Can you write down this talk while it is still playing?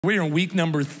We're in week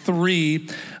number 3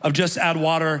 of Just Add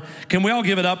Water. Can we all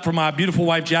give it up for my beautiful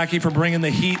wife, Jackie, for bringing the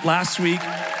heat last week?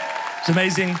 It's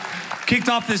amazing. Kicked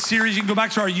off this series. You can go back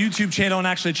to our YouTube channel and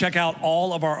actually check out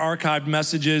all of our archived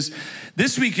messages.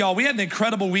 This week, y'all, we had an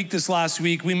incredible week this last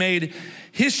week. We made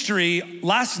history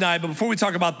last night, but before we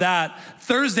talk about that,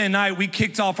 Thursday night, we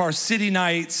kicked off our city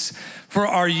nights for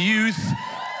our youth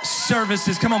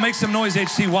services. Come on, make some noise,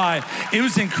 HCY. It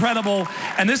was incredible.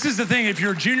 And this is the thing, if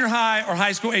you're a junior high or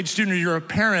high school age student, or you're a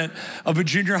parent of a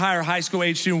junior high or high school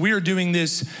age student, we are doing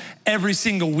this every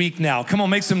single week now. Come on,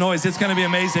 make some noise. It's gonna be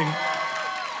amazing.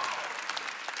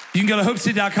 You can go to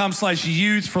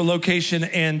hopecity.com/youth for location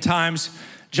and times.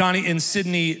 Johnny and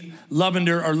Sydney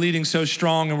Lovender are leading so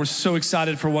strong, and we're so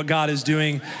excited for what God is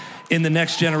doing in the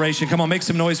next generation. Come on, make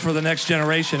some noise for the next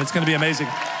generation. It's gonna be amazing.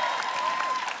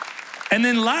 And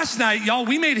then last night, y'all,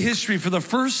 we made history for the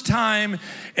first time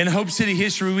in Hope City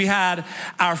history. We had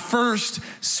our first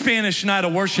Spanish night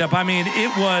of worship. I mean, it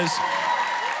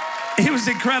was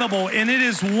incredible. And it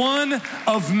is one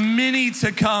of many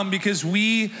to come because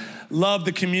we love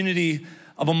the community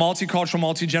of a multicultural,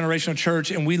 multi-generational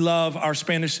church. And we love our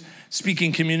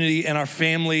Spanish-speaking community and our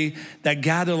family that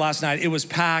gathered last night. It was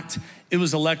packed. It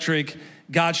was electric.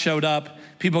 God showed up.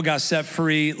 People got set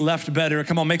free, left better.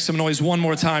 Come on, make some noise one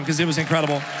more time because it was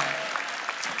incredible.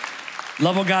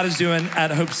 Love what God is doing at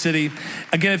Hope City.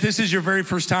 Again, if this is your very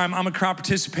first time, I'm a crowd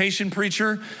participation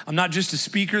preacher. I'm not just a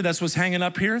speaker. That's what's hanging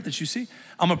up here that you see.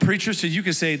 I'm a preacher, so you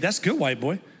can say, that's good, white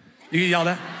boy. You can yell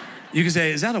that. You can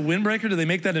say, is that a windbreaker? Do they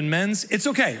make that in men's? It's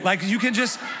okay. Like, you can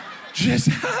just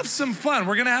have some fun.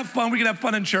 We're gonna have fun. We can have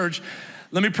fun in church.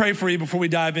 Let me pray for you before we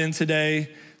dive in today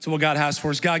to what God has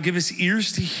for us. God, give us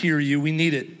ears to hear you. We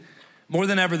need it. More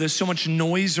than ever, there's so much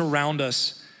noise around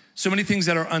us, so many things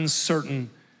that are uncertain.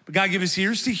 But God, give us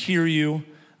ears to hear you,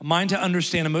 a mind to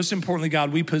understand, and most importantly,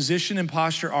 God, we position and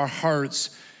posture our hearts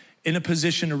in a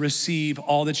position to receive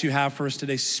all that you have for us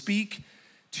today. Speak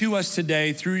to us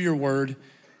today through your word.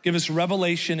 Give us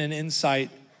revelation and insight.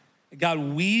 God,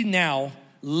 we now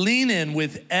lean in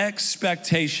with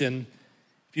expectation.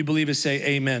 If you believe it, say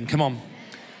amen. Come on.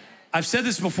 I've said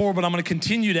this before, but I'm gonna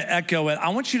continue to echo it. I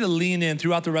want you to lean in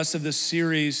throughout the rest of this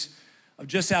series of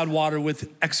Just Add Water with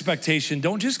expectation.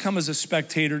 Don't just come as a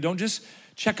spectator. Don't just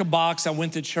check a box, I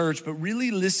went to church, but really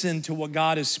listen to what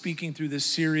God is speaking through this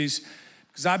series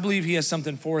because I believe he has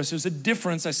something for us. There's a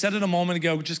difference, I said it a moment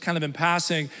ago, just kind of in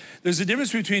passing. There's a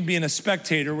difference between being a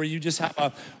spectator where you just have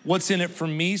a what's in it for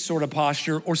me sort of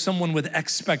posture or someone with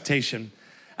expectation.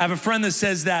 I have a friend that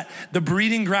says that the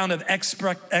breeding ground of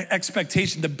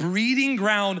expectation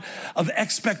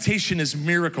is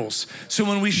miracles. So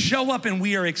when we show up and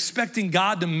we are expecting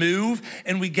God to move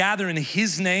and we gather in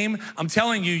his name, I'm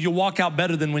telling you, you'll walk out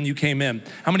better than when you came in.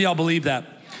 How many of y'all believe that?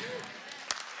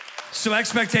 So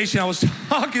expectation, I was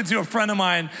talking to a friend of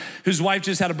mine whose wife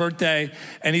just had a birthday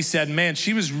and he said, man,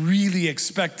 she was really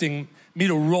expecting me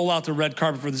to roll out the red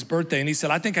carpet for this birthday. And he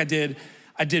said, I think I did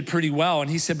pretty well. And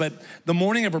he said, but the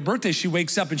morning of her birthday, she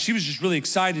wakes up and she was just really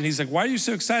excited. And he's like, why are you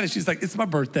so excited? She's like, it's my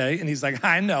birthday. And he's like,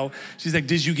 I know. She's like,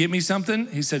 did you get me something?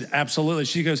 He said, absolutely.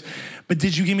 She goes, but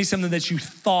did you give me something that you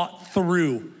thought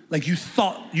through? Like you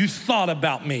thought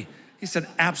about me? He said,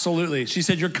 absolutely. She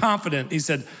said, you're confident. He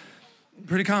said,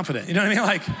 pretty confident. You know what I mean?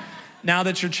 Like, now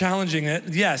that you're challenging it,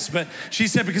 yes. But she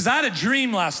said, because I had a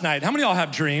dream last night. How many of y'all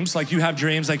have dreams? Like you have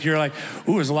dreams, like you're like,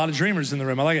 ooh, there's a lot of dreamers in the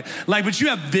room. I like it. Like, but you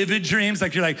have vivid dreams.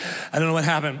 Like you're like, I don't know what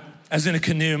happened. I was in a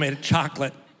canoe made of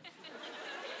chocolate.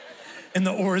 And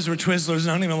the oars were Twizzlers. And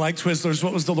I don't even like Twizzlers.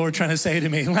 What was the Lord trying to say to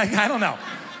me? Like, I don't know.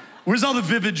 Where's all the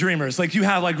vivid dreamers? Like you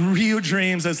have like real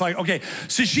dreams. It's like, okay.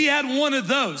 So she had one of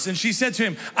those. And she said to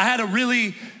him, I had a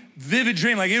really vivid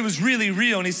dream. Like it was really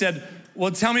real. And he said, well,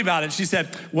 tell me about it. She said,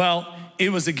 well,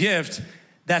 it was a gift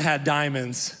that had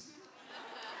diamonds.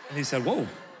 And he said, whoa.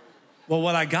 Well,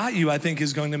 what I got you, I think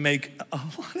is going to make a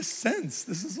lot of sense.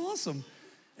 This is awesome.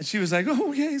 And she was like, oh,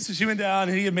 okay. So she went down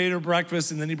and he had made her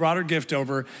breakfast and then he brought her gift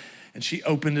over and she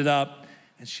opened it up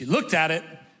and she looked at it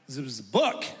because it was a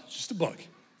book, just a book.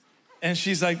 And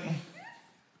she's like,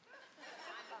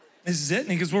 this is it?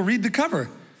 And he goes, well, read the cover.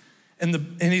 And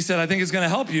he said, I think it's gonna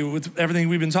help you with everything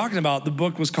we've been talking about. The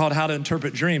book was called How to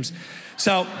Interpret Dreams.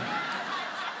 So,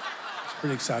 I was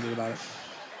pretty excited about it.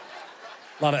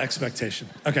 A lot of expectation.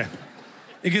 Okay,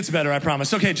 it gets better, I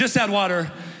promise. Okay, Just Add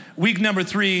Water, week number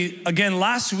 3. Again,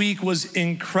 last week was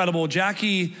incredible.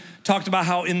 Jackie talked about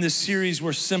how in this series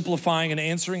we're simplifying and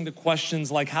answering the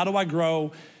questions like, how do I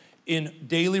grow in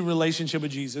daily relationship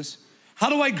with Jesus? How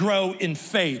do I grow in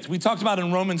faith? We talked about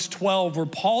in Romans 12 where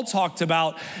Paul talked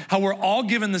about how we're all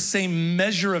given the same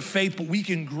measure of faith, but we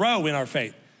can grow in our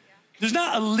faith. There's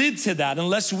not a lid to that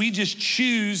unless we just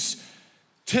choose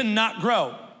to not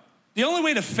grow. The only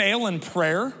way to fail in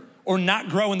prayer or not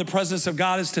grow in the presence of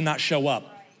God is to not show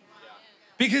up.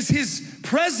 Because his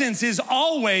presence is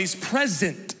always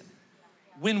present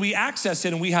when we access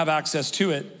it and we have access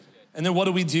to it. And then what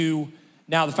do we do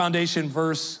now? The foundation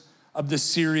verse of this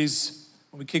series,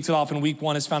 when we kicked it off in week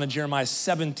 1, is found in Jeremiah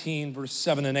 17, verse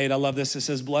 7 and 8. I love this. It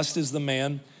says, blessed is the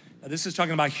man. Now this is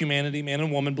talking about humanity, man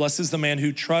and woman. Blessed is the man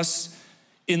who trusts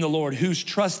in the Lord, whose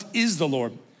trust is the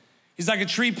Lord. He's like a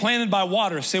tree planted by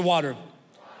water, say water,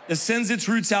 that sends its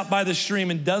roots out by the stream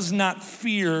and does not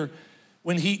fear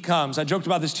when heat comes. I joked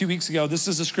about this 2 weeks ago. This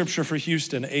is a scripture for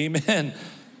Houston, amen.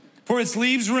 For its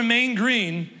leaves remain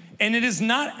green, and it is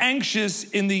not anxious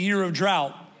in the year of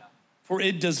drought, for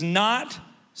it does not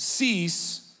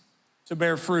cease to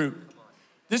bear fruit.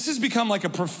 This has become like a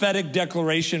prophetic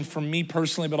declaration for me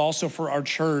personally, but also for our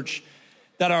church,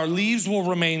 that our leaves will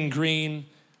remain green.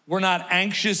 We're not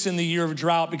anxious in the year of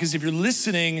drought, because if you're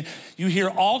listening, you hear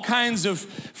all kinds of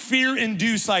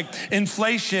fear-induced like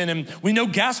inflation, and we know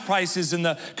gas prices and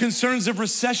the concerns of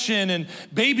recession and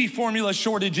baby formula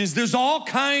shortages. There's all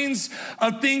kinds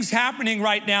of things happening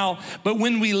right now, but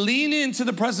when we lean into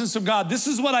the presence of God, this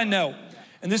is what I know,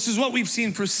 and this is what we've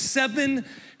seen for 7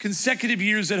 consecutive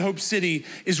years at Hope City,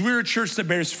 is we're a church that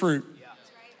bears fruit.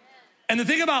 And the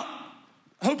thing about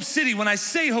Hope City, when I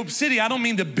say Hope City, I don't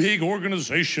mean the big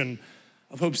organization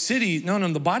of Hope City. No,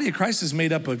 the body of Christ is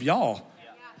made up of y'all.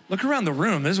 Look around the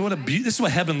room. This is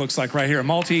what heaven looks like right here.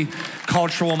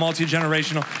 Multicultural,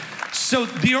 multi-generational. So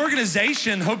the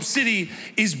organization, Hope City,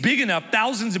 is big enough.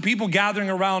 Thousands of people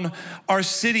gathering around our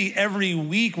city every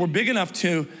week. We're big enough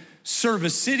to serve a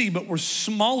city, but we're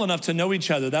small enough to know each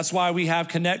other. That's why we have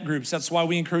connect groups. That's why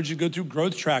we encourage you to go through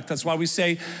growth track. That's why we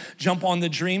say jump on the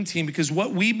dream team, because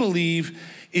what we believe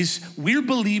is we're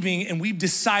believing and we've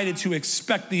decided to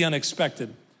expect the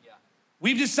unexpected.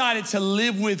 We've decided to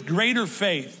live with greater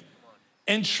faith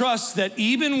and trust that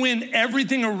even when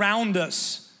everything around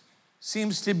us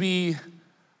seems to be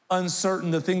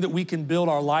uncertain, the thing that we can build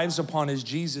our lives upon is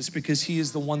Jesus, because he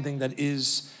is the one thing that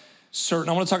is certain.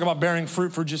 I want to talk about bearing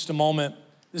fruit for just a moment.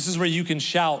 This is where you can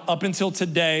shout. Up until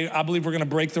today, I believe we're going to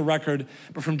break the record,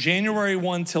 but from January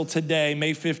 1 till today,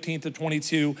 May 15th of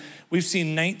 22, we've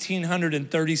seen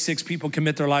 1,936 people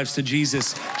commit their lives to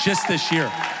Jesus just this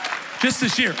year. Just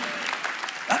this year.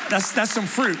 That's some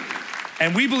fruit.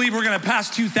 And we believe we're going to pass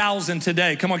 2,000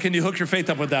 today. Come on, can you hook your faith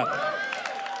up with that?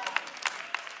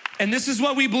 And this is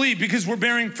what we believe, because we're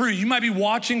bearing fruit. You might be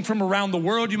watching from around the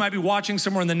world. You might be watching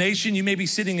somewhere in the nation. You may be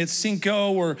sitting at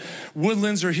Cinco or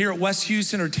Woodlands or here at West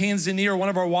Houston or Tanzania or one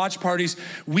of our watch parties.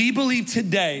 We believe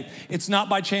today it's not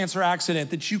by chance or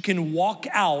accident that you can walk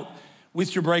out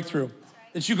with your breakthrough,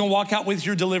 that you can walk out with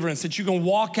your deliverance, that you can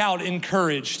walk out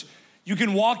encouraged. You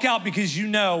can walk out because you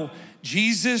know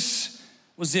Jesus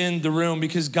was in the room,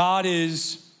 because God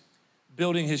is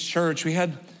building his church. We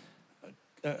had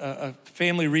a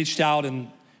family reached out and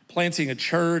planting a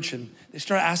church, and they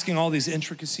started asking all these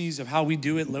intricacies of how we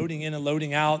do it, loading in and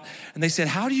loading out. And they said,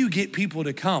 how do you get people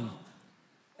to come?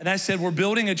 And I said, we're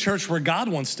building a church where God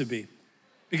wants to be.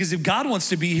 Because if God wants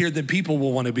to be here, then people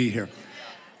will want to be here.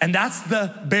 And that's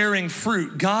the bearing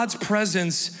fruit. God's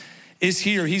presence is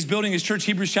here. He's building his church.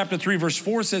 Hebrews chapter 3, verse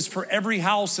 4 says, for every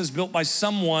house is built by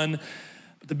someone,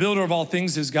 but the builder of all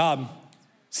things is God.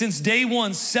 Since day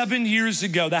one, 7 years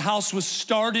ago, the house was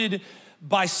started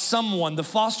by someone. The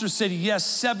Foster said yes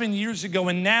 7 years ago,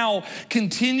 and now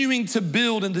continuing to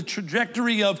build in the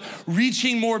trajectory of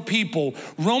reaching more people,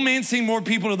 romancing more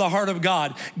people to the heart of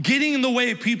God, getting in the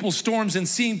way of people's storms and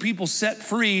seeing people set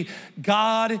free.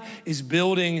 God is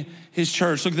building his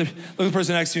church. Look at the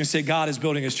person next to you and say, God is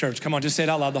building his church. Come on, just say it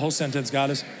out loud, the whole sentence,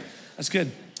 God is. That's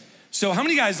good. So how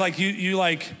many guys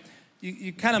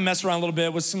you kind of mess around a little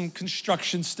bit with some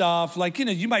construction stuff. Like,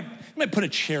 you might put a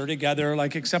chair together,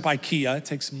 like, except IKEA, it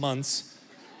takes months.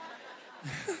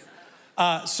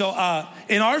 So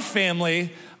in our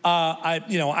family, I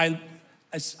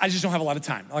just don't have a lot of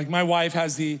time. Like, my wife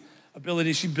has the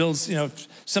ability, she builds, if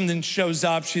something shows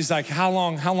up, she's like, how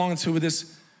long until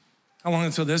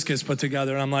this gets put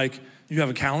together? And I'm like, you have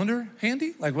a calendar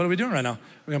handy? Like, what are we doing right now?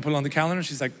 We're gonna put it on the calendar?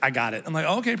 She's like, I got it. I'm like,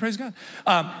 oh, okay, praise God.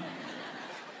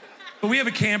 But we have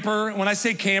a camper. When I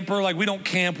say camper, like, we don't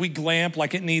camp, we glamp,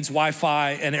 like it needs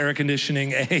Wi-Fi and air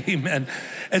conditioning, amen.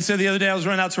 And so the other day I was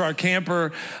running out to our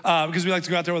camper because we like to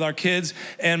go out there with our kids.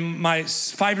 And my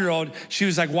 5-year-old, she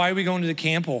was like, why are we going to the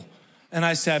campo? And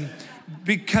I said,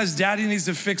 because daddy needs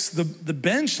to fix the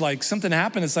bench. Like, something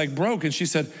happened, it's like broke. And she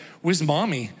said, where's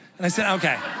mommy? And I said,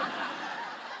 okay.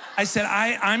 I said,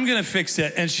 I'm gonna fix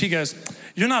it. And she goes,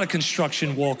 you're not a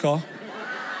construction worker.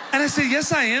 And I said,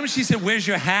 yes, I am. She said, where's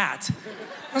your hat?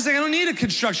 I was like, I don't need a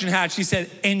construction hat. She said,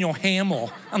 and your hammer.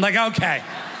 I'm like, okay.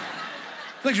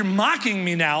 I feel like you're mocking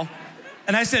me now.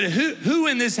 And I said, who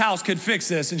in this house could fix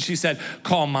this? And she said,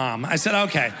 call mom. I said,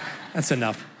 okay, that's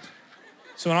enough.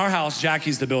 So in our house,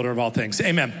 Jackie's the builder of all things.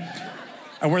 Amen.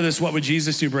 I wear this what would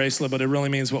Jesus do bracelet, but it really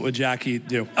means what would Jackie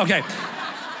do? Okay,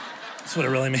 that's what it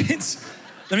really means.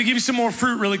 Let me give you some more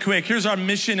fruit really quick. Here's our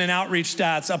mission and outreach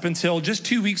stats. Up until just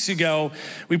 2 weeks ago,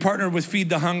 we partnered with Feed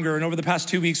the Hunger, and over the past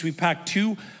 2 weeks, we've packed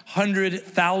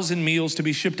 200,000 meals to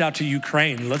be shipped out to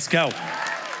Ukraine. Let's go.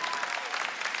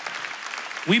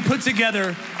 We put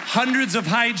together hundreds of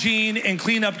hygiene and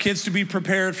cleanup kits to be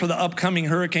prepared for the upcoming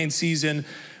hurricane season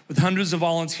with hundreds of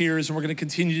volunteers, and we're gonna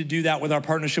continue to do that with our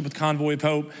partnership with Convoy of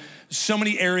Hope. So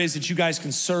many areas that you guys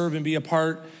can serve and be a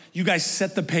part. You guys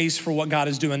set the pace for what God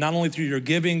is doing, not only through your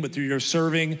giving, but through your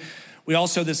serving. We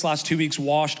also, this last 2 weeks,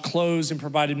 washed clothes and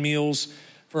provided meals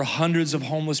for hundreds of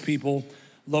homeless people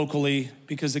locally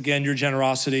because, again, your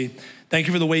generosity. Thank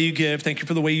you for the way you give. Thank you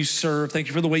for the way you serve. Thank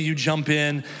you for the way you jump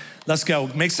in. Let's go.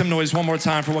 Make some noise one more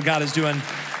time for what God is doing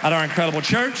at our incredible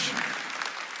church.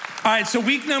 All right, so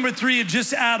week number 3 of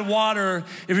Just Add Water.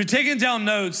 If you're taking down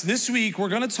notes, this week we're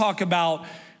gonna talk about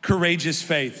courageous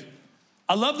faith.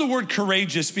 I love the word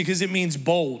courageous because it means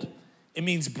bold, it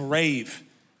means brave,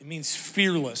 it means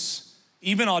fearless,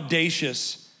 even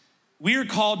audacious. We are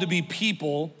called to be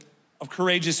people of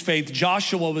courageous faith.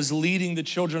 Joshua was leading the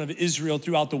children of Israel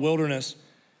throughout the wilderness.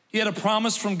 He had a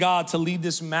promise from God to lead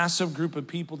this massive group of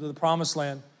people to the promised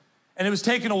land. And it was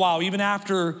taking a while, even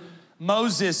after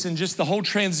Moses and just the whole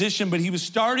transition, but he was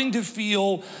starting to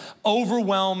feel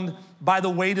overwhelmed by the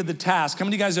weight of the task. How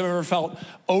many of you guys have ever felt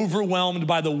overwhelmed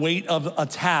by the weight of a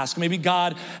task? Maybe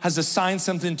God has assigned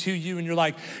something to you and you're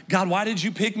like, God, why did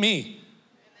you pick me?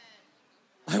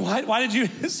 Like, why did you,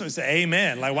 so say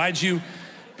amen. Like, why'd you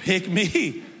pick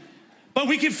me? But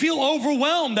we can feel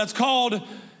overwhelmed. That's called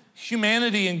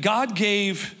humanity. And God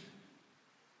gave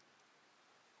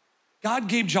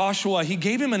Joshua, he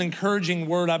gave him an encouraging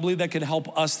word. I believe that could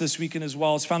help us this weekend as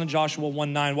well. It's found in Joshua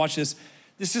 1:9. Watch this.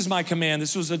 This is my command.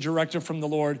 This was a directive from the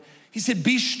Lord. He said,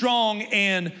 be strong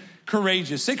and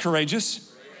courageous. Say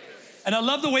courageous. And I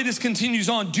love the way this continues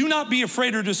on. Do not be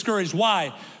afraid or discouraged.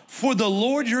 Why? For the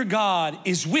Lord your God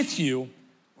is with you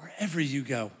wherever you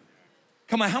go.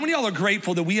 Come on, how many of y'all are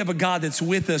grateful that we have a God that's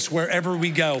with us wherever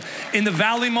we go? In the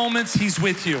valley moments, he's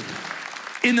with you.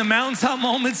 In the mountaintop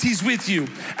moments, he's with you.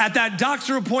 At that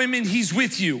doctor appointment, he's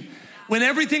with you. When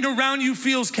everything around you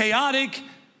feels chaotic,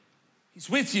 he's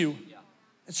with you.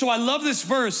 And so I love this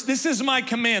verse. This is my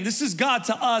command. This is God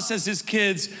to us as his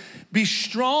kids. Be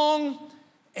strong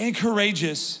and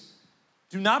courageous.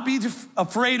 Do not be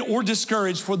afraid or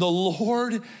discouraged, for the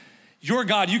Lord your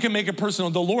God, you can make it personal.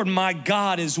 The Lord my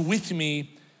God is with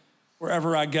me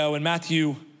wherever I go. In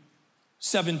Matthew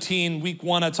 17, week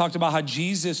 1, I talked about how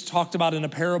Jesus talked about in a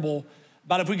parable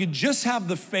about if we could just have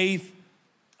the faith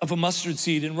of a mustard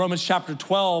seed. In Romans chapter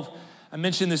 12, I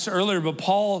mentioned this earlier, but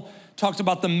Paul talked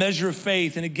about the measure of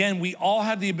faith. And again, we all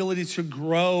have the ability to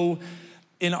grow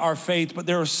in our faith, but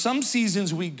there are some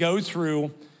seasons we go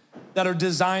through that are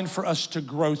designed for us to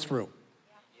grow through.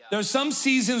 There are some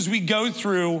seasons we go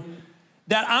through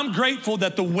that I'm grateful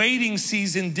that the waiting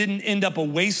season didn't end up a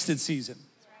wasted season,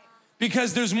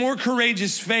 because there's more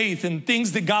courageous faith and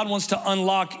things that God wants to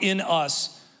unlock in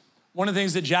us. One of the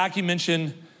things that Jackie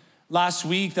mentioned last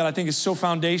week that I think is so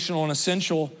foundational and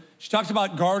essential, she talked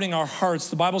about guarding our hearts.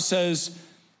 The Bible says,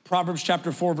 Proverbs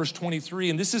chapter 4, verse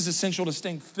 23, and this is essential to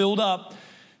staying filled up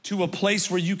to a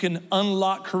place where you can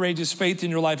unlock courageous faith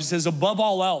in your life. It says, above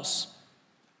all else,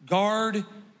 guard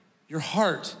your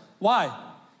heart. Why?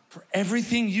 For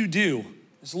everything you do,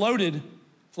 it's loaded,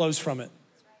 flows from it.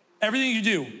 Everything you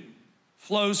do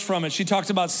flows from it. She talked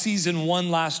about season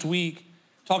 1 last week,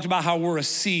 talked about how we're a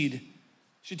seed.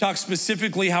 She talked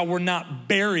specifically how we're not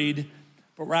buried,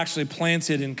 but we're actually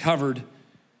planted and covered,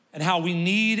 and how we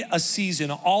need a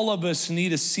season. All of us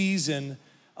need a season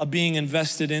of being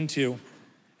invested into.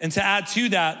 And to add to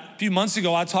that, a few months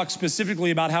ago, I talked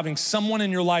specifically about having someone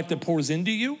in your life that pours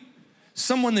into you,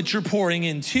 someone that you're pouring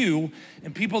into,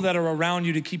 and people that are around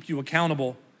you to keep you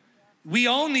accountable. We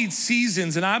all need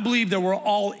seasons, and I believe that we're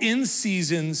all in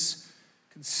seasons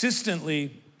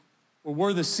consistently where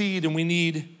we're the seed and we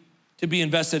need to be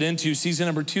invested into. Season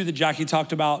number 2 that Jackie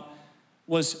talked about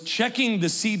was checking the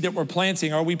seed that we're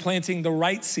planting. Are we planting the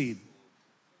right seed?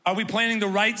 Are we planting the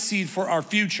right seed for our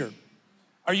future?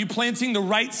 Are you planting the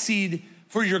right seed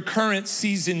for your current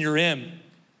season you're in?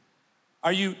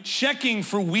 Are you checking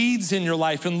for weeds in your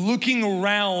life and looking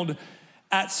around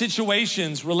at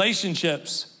situations,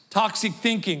 relationships, toxic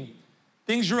thinking,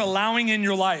 things you're allowing in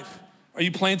your life. Are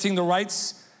you planting the right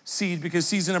seed? Because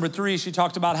season number 3, she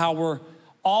talked about how we're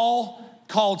all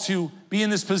called to be in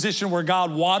this position where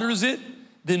God waters it,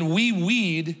 then we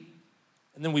weed,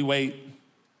 and then we wait.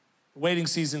 The waiting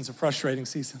season's a frustrating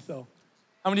season though.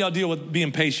 How many of y'all deal with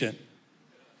being patient?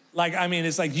 Like, I mean,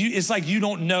 it's like you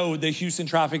don't know that Houston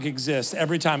traffic exists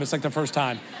every time. It's like the first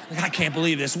time. Like, I can't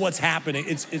believe this. What's happening?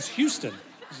 It's Houston.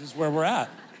 This is where we're at.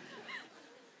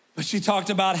 But she talked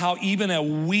about how even a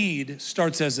weed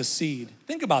starts as a seed.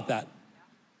 Think about that.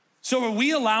 So are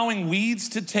we allowing weeds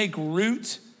to take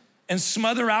root and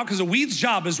smother out? Because a weed's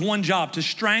job is one job, to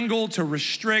strangle, to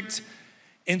restrict,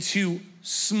 and to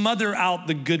smother out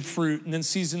the good fruit. And then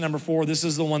season number 4, this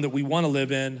is the one that we want to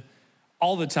live in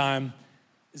all the time,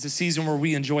 is a season where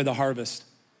we enjoy the harvest,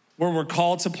 where we're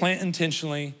called to plant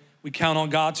intentionally. We count on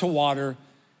God to water,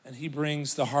 and he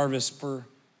brings the harvest. For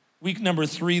week number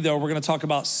 3, though, we're gonna talk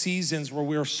about seasons where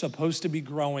we're supposed to be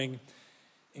growing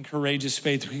in courageous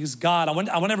faith. Because God, I want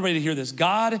everybody to hear this.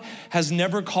 God has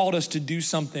never called us to do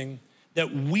something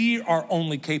that we are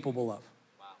only capable of.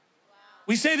 Wow.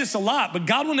 We say this a lot, but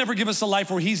God will never give us a life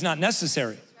where he's not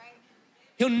necessary.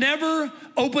 He'll never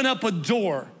open up a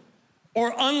door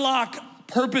or unlock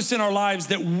purpose in our lives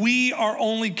that we are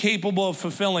only capable of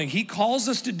fulfilling. He calls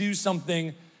us to do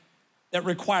something that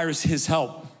requires his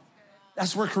help.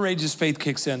 That's where courageous faith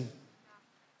kicks in.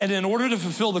 And in order to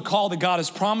fulfill the call that God has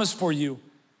promised for you,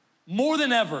 more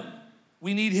than ever,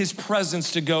 we need his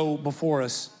presence to go before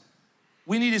us.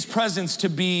 We need his presence to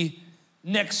be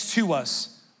next to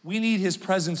us. We need his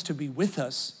presence to be with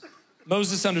us.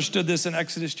 Moses understood this in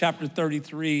Exodus chapter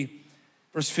 33,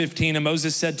 verse 15. And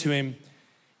Moses said to him,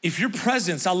 if your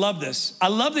presence, I love this. I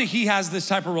love that he has this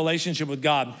type of relationship with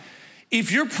God.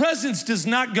 If your presence does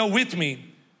not go with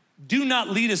me, do not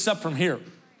lead us up from here.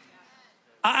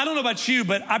 I don't know about you,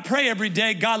 but I pray every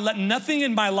day, God, let nothing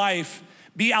in my life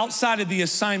be outside of the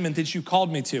assignment that you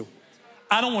called me to.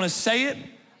 I don't want to say it.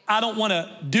 I don't want to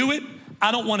do it.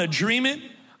 I don't want to dream it.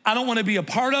 I don't want to be a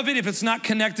part of it if it's not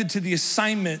connected to the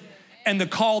assignment and the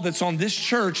call that's on this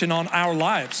church and on our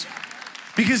lives.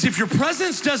 Because if your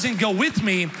presence doesn't go with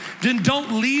me, then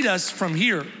don't lead us from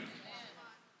here.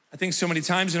 I think so many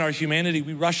times in our humanity,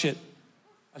 we rush it.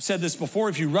 I've said this before,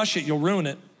 if you rush it, you'll ruin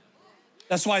it.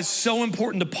 That's why it's so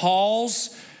important to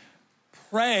pause,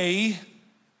 pray,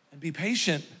 and be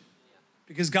patient.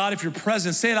 Because God, if your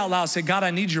presence, say it out loud, say, God,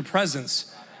 I need your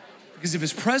presence. Because if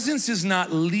his presence is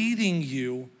not leading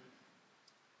you,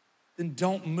 then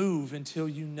don't move until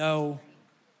you know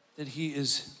that he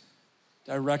is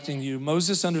directing you.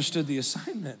 Moses understood the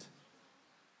assignment.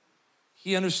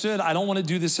 He understood, I don't want to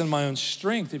do this in my own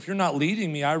strength. If you're not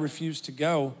leading me, I refuse to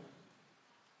go.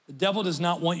 The devil does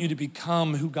not want you to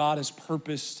become who God has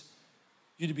purposed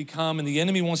you to become. And the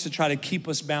enemy wants to try to keep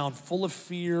us bound, full of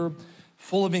fear,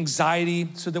 full of anxiety,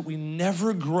 so that we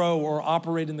never grow or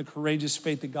operate in the courageous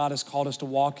faith that God has called us to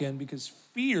walk in, because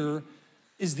fear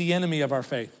is the enemy of our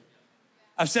faith.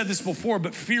 I've said this before,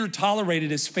 but fear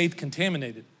tolerated is faith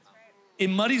contaminated. It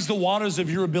muddies the waters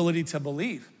of your ability to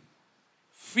believe.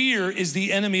 Fear is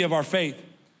the enemy of our faith.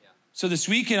 So this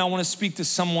weekend, I want to speak to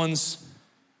someone's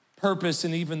purpose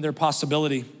and even their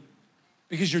possibility,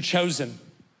 because you're chosen.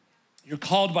 You're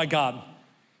called by God.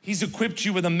 He's equipped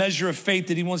you with a measure of faith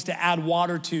that he wants to add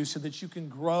water to so that you can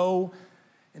grow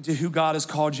into who God has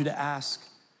called you to ask,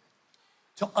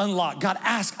 to unlock. God,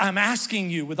 I'm asking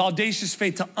you with audacious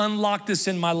faith to unlock this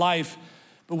in my life.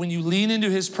 But when you lean into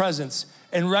his presence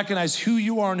and recognize who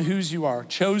you are and whose you are,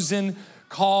 chosen,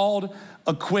 called,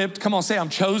 equipped. Come on, say I'm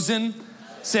chosen.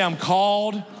 Say I'm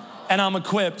called and I'm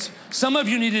equipped. Some of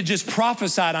you need to just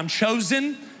prophesy it. I'm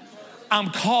chosen, I'm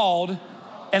called,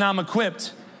 and I'm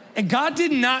equipped. And God he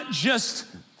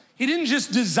didn't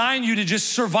just design you to just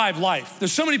survive life.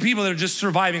 There's so many people that are just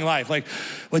surviving life. Like,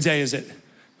 what day is it?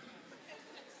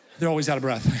 They're always out of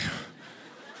breath.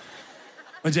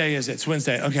 What day is it? It's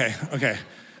Wednesday. Okay.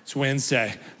 It's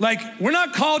Wednesday. Like, we're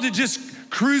not called to just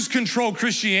cruise control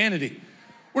Christianity.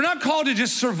 We're not called to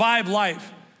just survive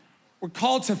life. We're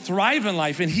called to thrive in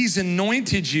life, and he's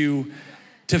anointed you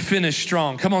to finish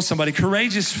strong. Come on, somebody.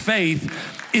 Courageous faith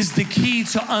is the key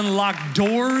to unlock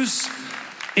doors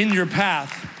in your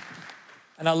path.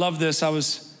 And I love this. I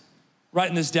was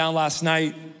writing this down last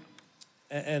night,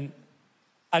 and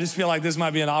I just feel like this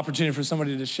might be an opportunity for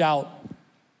somebody to shout,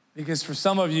 because for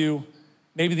some of you,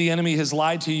 maybe the enemy has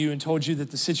lied to you and told you that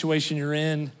the situation you're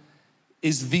in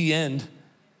is the end.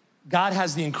 God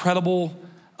has the incredible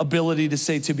ability to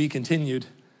say to be continued.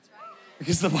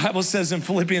 Because the Bible says in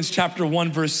Philippians chapter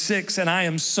 1, verse 6, and I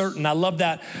am certain, I love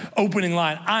that opening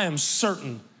line, I am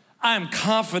certain, I am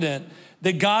confident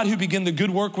that God who began the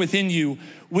good work within you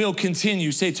will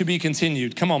continue, say to be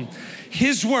continued, come on,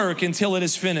 his work until it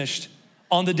is finished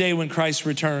on the day when Christ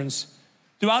returns.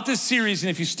 Throughout this series, and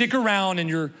if you stick around and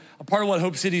you're a part of what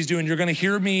Hope City is doing, you're gonna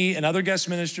hear me and other guest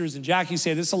ministers and Jackie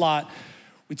say this a lot.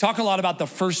 We talk a lot about the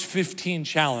first 15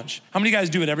 challenge. How many of you guys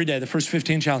do it every day, the first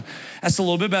 15 challenge? That's a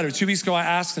little bit better. 2 weeks ago, I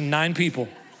asked and 9 people.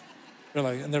 They're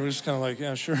like, and they were just kind of like,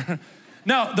 yeah, sure.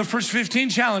 No, the first 15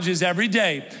 challenges every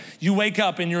day. You wake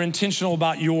up and you're intentional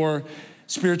about your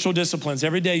spiritual disciplines.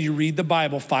 Every day you read the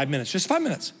Bible 5 minutes, just 5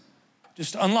 minutes.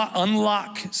 Just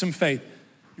unlock some faith.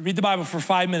 You read the Bible for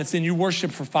 5 minutes, then you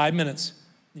worship for 5 minutes.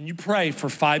 Then you pray for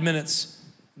 5 minutes.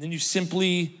 And then you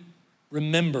simply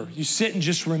remember. You sit and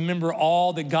just remember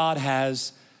all that God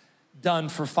has done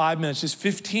for 5 minutes, just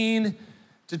 15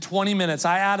 to 20 minutes.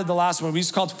 I added the last one. We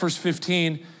just called it the first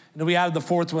 15, and then we added the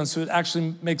fourth one, so it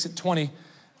actually makes it 20.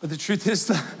 But the truth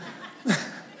is,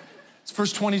 it's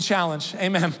first 20 challenge,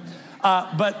 amen.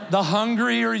 But the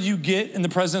hungrier you get in the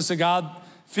presence of God,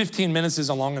 15 minutes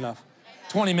isn't long enough.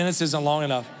 20 minutes isn't long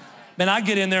enough. Man, I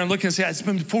get in there and look and say, it's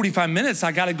been 45 minutes.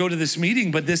 I got to go to this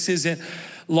meeting, but this isn't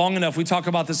long enough. We talk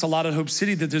about this a lot at Hope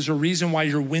City, that there's a reason why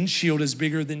your windshield is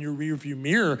bigger than your rearview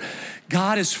mirror.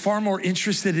 God is far more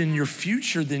interested in your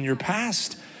future than your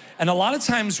past. And a lot of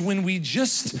times when we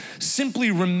just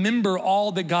simply remember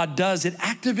all that God does, it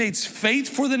activates faith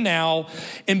for the now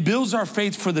and builds our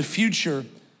faith for the future.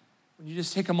 When you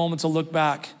just take a moment to look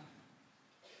back,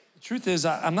 the truth is,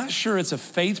 I'm not sure it's a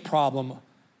faith problem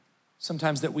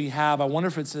sometimes that we have. I wonder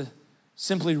if it's a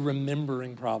simply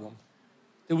remembering problem.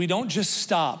 That we don't just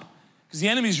stop. Because the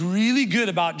enemy's really good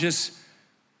about just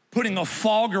putting a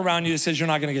fog around you that says you're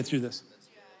not gonna get through this.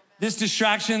 This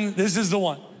distraction, this is the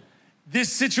one.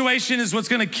 This situation is what's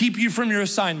gonna keep you from your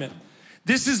assignment.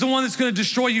 This is the one that's gonna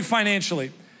destroy you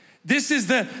financially. This is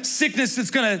the sickness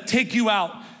that's gonna take you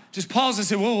out. Just pause and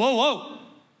say, whoa, whoa, whoa.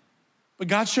 But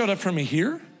God showed up for me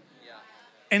here,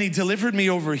 and he delivered me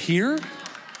over here,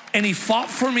 and he fought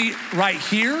for me right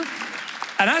here.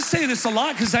 And I say this a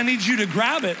lot because I need you to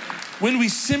grab it. When we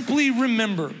simply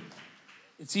remember,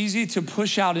 it's easy to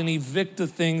push out and evict the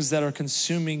things that are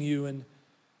consuming you and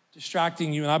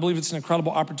distracting you. And I believe it's an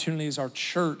incredible opportunity as our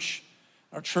church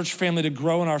family to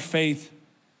grow in our faith.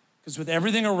 Because with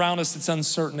everything around us that's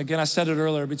uncertain, again, I said it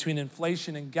earlier, between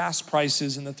inflation and gas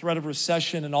prices and the threat of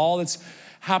recession and all that's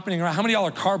happening around. How many of y'all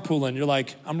are carpooling? You're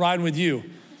like, I'm riding with you.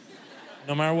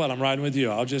 No matter what, I'm riding with you.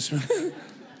 I'll just...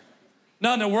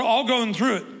 No, we're all going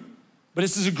through it. But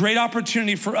this is a great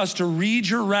opportunity for us to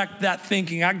redirect that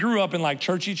thinking. I grew up in like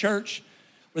churchy church,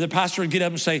 where the pastor would get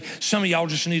up and say, some of y'all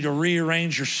just need to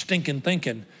rearrange your stinking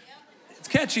thinking. It's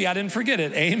catchy, I didn't forget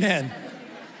it, amen.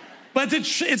 But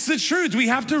it's the truth. We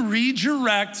have to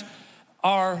redirect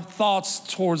our thoughts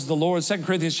towards the Lord. 2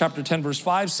 Corinthians chapter 10, verse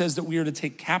 5 says that we are to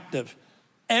take captive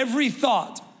every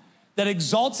thought that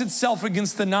exalts itself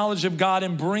against the knowledge of God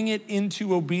and bring it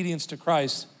into obedience to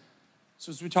Christ. So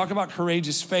as we talk about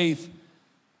courageous faith,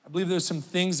 I believe there's some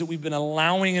things that we've been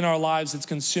allowing in our lives that's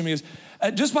consuming us.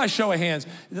 Just by show of hands,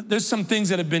 there's some things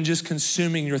that have been just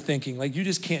consuming your thinking. Like you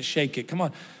just can't shake it. Come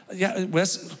on. Yeah,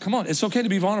 Wes, come on. It's okay to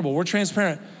be vulnerable. We're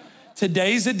transparent.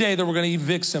 Today's a day that we're gonna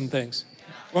evict some things.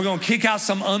 We're gonna kick out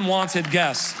some unwanted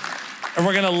guests, and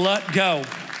we're gonna let go.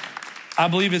 I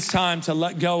believe it's time to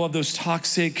let go of those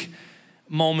toxic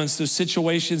moments, those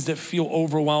situations that feel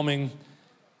overwhelming.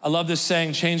 I love this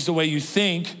saying, change the way you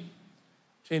think,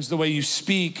 change the way you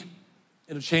speak,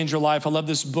 it'll change your life. I love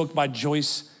this book by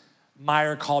Joyce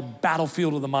Meyer called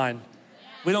Battlefield of the Mind.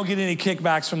 We don't get any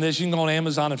kickbacks from this. You can go on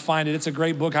Amazon and find it. It's a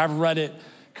great book. I've read it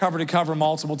cover to cover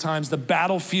multiple times. The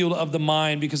battlefield of the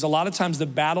mind, because a lot of times the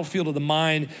battlefield of the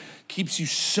mind keeps you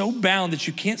so bound that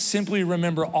you can't simply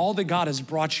remember all that God has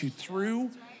brought you through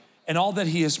and all that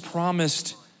he has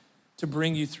promised to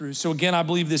bring you through. So again, I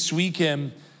believe this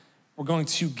weekend, we're going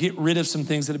to get rid of some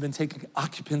things that have been taking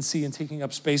occupancy and taking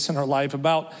up space in our life.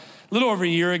 About a little over a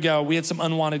year ago, we had some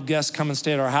unwanted guests come and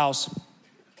stay at our house.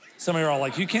 Some of you are all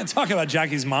like, you can't talk about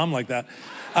Jackie's mom like that.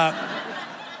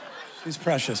 She's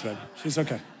precious, man. She's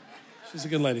okay. She's a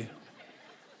good lady.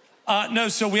 No,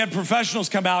 so we had professionals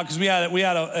come out because we had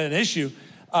an issue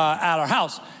at our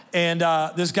house. And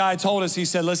this guy told us, he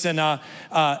said, listen, how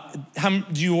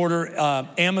do you order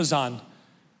Amazon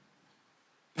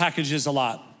packages a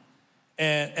lot?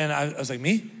 And I was like,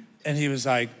 me? And he was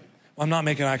like, well, I'm not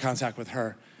making eye contact with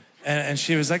her. And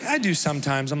she was like, I do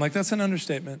sometimes. I'm like, that's an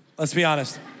understatement. Let's be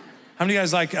honest. How many of you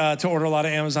guys like to order a lot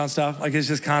of Amazon stuff? Like it's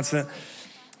just constant.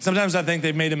 Sometimes I think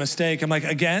they've made a mistake. I'm like,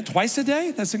 again, twice a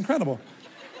day? That's incredible.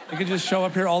 They could just show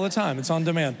up here all the time. It's on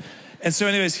demand. And so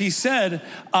anyways, he said,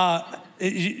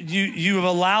 you have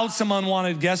allowed some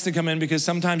unwanted guests to come in because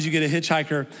sometimes you get a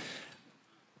hitchhiker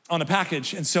on a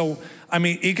package. And so, I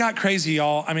mean, it got crazy,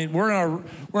 y'all. I mean, we're in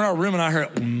our room and I heard,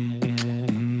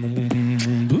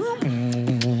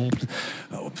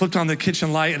 flipped on the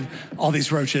kitchen light and all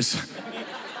these roaches.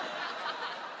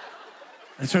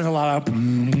 I turned the light up.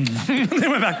 They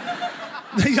went back.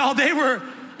 Y'all, they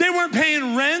weren't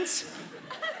paying rent.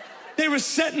 They were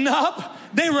setting up.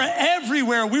 They were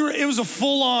everywhere. It was a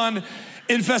full-on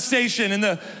infestation. And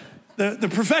the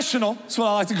professional, that's what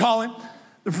I like to call him,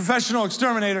 the professional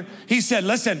exterminator, he said,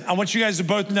 listen, I want you guys to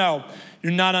both know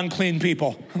you're not unclean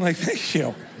people. I'm like, thank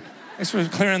you. Thanks for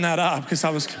clearing that up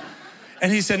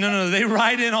and he said, no, they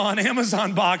write in on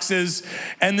Amazon boxes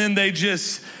and then they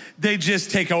just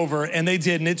take over, and they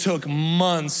did, and it took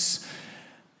months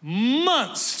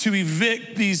to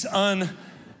evict these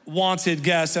unwanted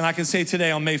guests. And I can say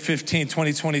today on May 15,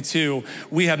 2022,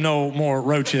 we have no more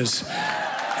roaches.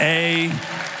 Amen.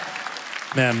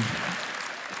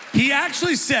 He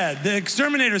actually said, the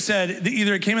exterminator said, that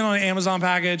either it came in on an Amazon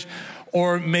package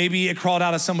or maybe it crawled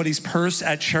out of somebody's purse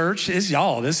at church.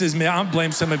 This is me. I'll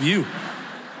blame some of you.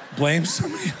 Blame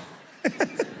some of you.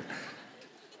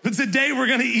 But today we're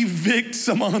gonna evict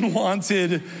some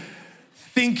unwanted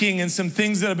thinking and some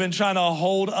things that have been trying to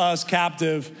hold us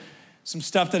captive, some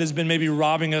stuff that has been maybe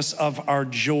robbing us of our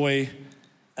joy.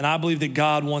 And I believe that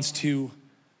God wants to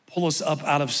pull us up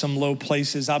out of some low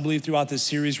places. I believe throughout this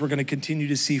series, we're gonna continue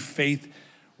to see faith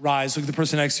rise. Look at the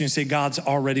person next to you and say, God's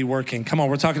already working. Come on,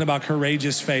 we're talking about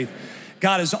courageous faith.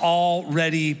 God is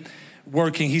already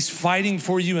working. He's fighting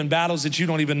for you in battles that you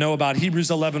don't even know about. Hebrews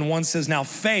 11:1 says, now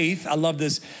faith, I love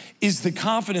this, is the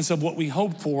confidence of what we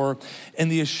hope for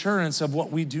and the assurance of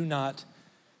what we do not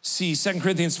see. 2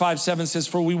 Corinthians 5:7 says,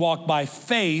 for we walk by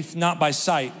faith, not by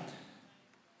sight.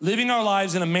 Living our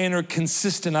lives in a manner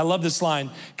consistent, I love this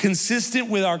line, consistent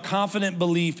with our confident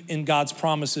belief in God's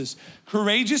promises.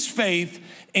 Courageous faith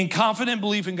and confident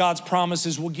belief in God's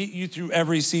promises will get you through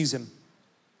every season.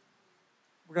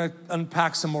 We're gonna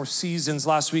unpack some more seasons.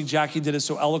 Last week, Jackie did it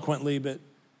so eloquently, but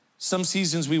some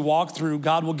seasons we walk through,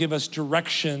 God will give us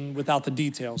direction without the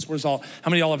details. How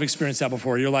many of y'all have experienced that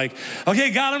before? You're like,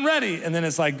 okay, God, I'm ready. And then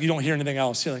it's like, you don't hear anything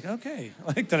else. You're like, okay,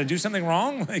 did I do something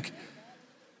wrong?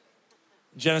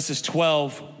 Genesis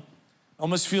 12,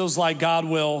 almost feels like God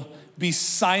will be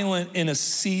silent in a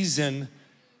season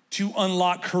to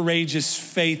unlock courageous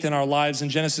faith in our lives. In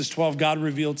Genesis 12, God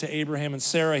revealed to Abraham and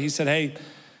Sarah, he said, hey,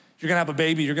 you're gonna have a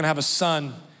baby, you're gonna have a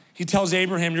son. He tells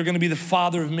Abraham, you're gonna be the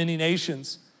father of many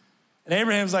nations. And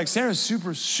Abraham's like, Sarah's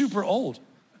super, super old.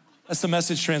 That's the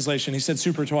Message translation. He said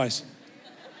super twice.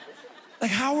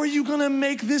 Like, how are you gonna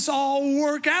make this all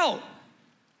work out?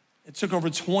 It took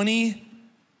over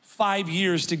 25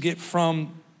 years to get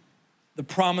from the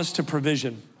promise to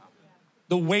provision.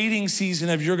 The waiting season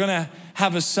of you're gonna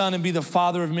have a son and be the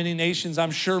father of many nations.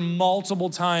 I'm sure multiple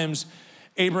times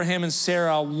Abraham and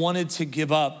Sarah wanted to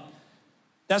give up.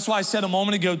 That's why I said a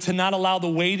moment ago to not allow the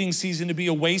waiting season to be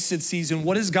a wasted season.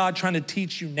 What is God trying to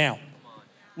teach you now?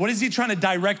 What is he trying to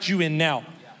direct you in now?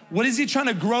 What is he trying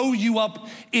to grow you up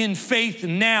in faith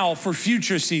now for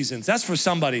future seasons? That's for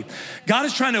somebody. God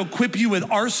is trying to equip you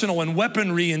with arsenal and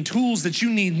weaponry and tools that you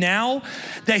need now,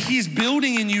 that he's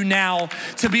building in you now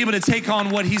to be able to take on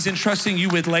what he's entrusting you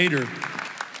with later.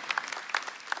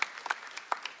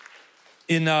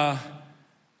 I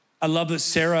love that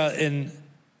Sarah and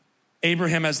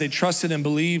Abraham, as they trusted and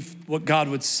believed what God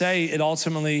would say, it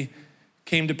ultimately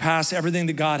came to pass. Everything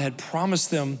that God had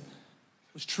promised them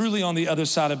was truly on the other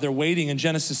side of their waiting. In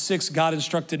Genesis 6, God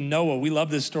instructed Noah, we love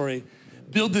this story,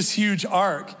 build this huge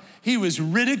ark. He was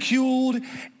ridiculed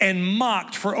and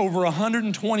mocked for over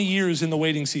 120 years in the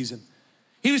waiting season.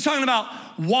 He was talking about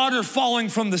water falling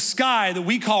from the sky that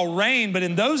we call rain, but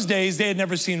in those days, they had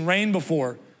never seen rain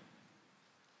before.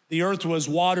 The earth was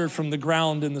watered from the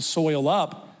ground and the soil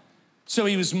up. So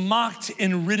he was mocked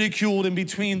and ridiculed. In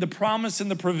between the promise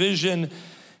and the provision,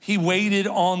 he waited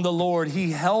on the Lord.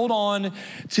 He held on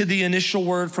to the initial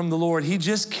word from the Lord. He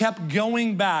just kept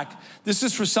going back. This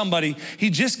is for somebody. He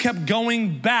just kept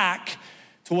going back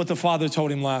to what the Father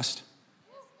told him last.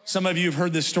 Some of you have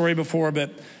heard this story before,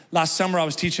 but last summer I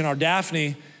was teaching our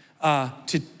Daphne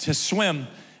to swim,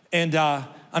 and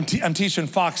I'm teaching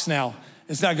Fox now.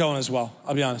 It's not going as well,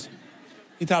 I'll be honest.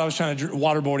 He thought I was trying to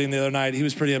waterboard him the other night. He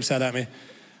was pretty upset at me.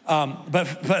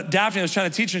 But Daphne, I was trying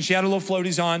to teach her, and she had her little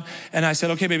floaties on, and I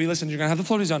said, okay, baby, listen, you're gonna have the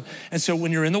floaties on. And so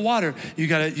when you're in the water, you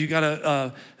got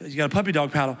a puppy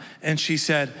dog paddle. And she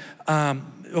said,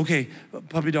 okay,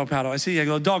 puppy dog paddle. I said, yeah,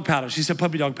 go dog paddle. She said,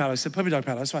 puppy dog paddle. I said, puppy dog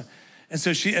paddle, that's fine. And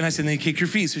so I said, then you kick your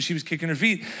feet. So she was kicking her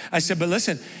feet. I said, but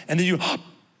listen, and then you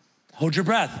hold your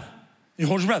breath. You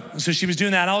hold your breath. And so she was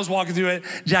doing that, and I was walking through it.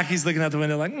 Jackie's looking out the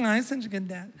window like, he's such a good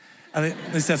dad. At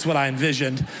least that's what I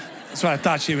envisioned. That's what I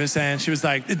thought she was saying. She was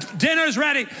like, dinner's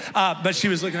ready. But she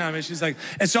was looking at me. She's like,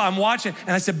 and so I'm watching,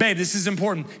 and I said, babe, this is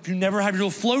important. If you never have your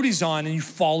little floaties on and you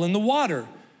fall in the water,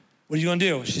 what are you gonna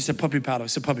do? She said, puppy paddle. I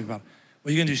said, puppy paddle. What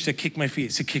are you gonna do? She said, kick my feet.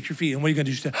 I said, kick your feet. And what are you gonna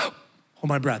do? She said, hold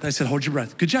my breath. I said, hold your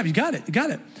breath. Good job, you got it, you got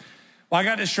it. Well, I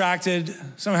got distracted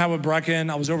somehow with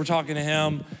Brecken. I was over talking to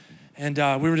him, and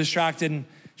we were distracted, and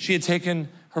she had taken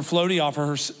her floaty off,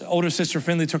 or her older sister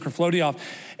Finley took her floaty off,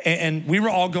 and we were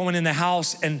all going in the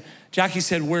house, and Jackie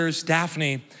said, where's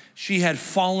Daphne? She had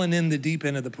fallen in the deep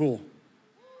end of the pool,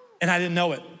 and I didn't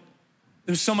know it.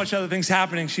 There was so much other things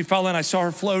happening. She fell in, I saw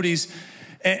her floaties,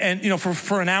 and you know,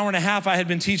 for an hour and a half, I had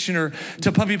been teaching her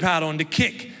to puppy paddle and to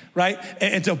kick, right?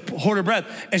 And to hold her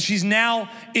breath. And she's now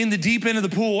in the deep end of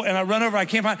the pool, and I run over, I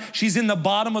can't find, she's in the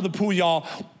bottom of the pool, y'all.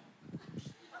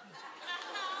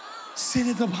 Sit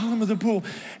at the bottom of the pool.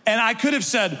 And I could have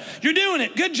said, you're doing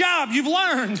it, good job, you've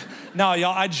learned. No,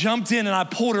 y'all, I jumped in and I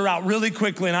pulled her out really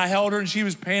quickly, and I held her, and she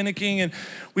was panicking, and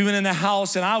we went in the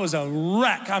house, and I was a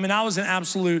wreck. I mean, I was an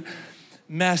absolute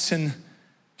mess. And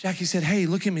Jackie said, hey,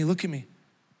 look at me, look at me.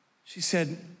 She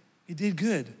said, you did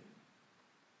good.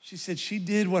 She said she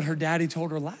did what her daddy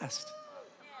told her last.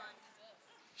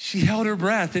 She held her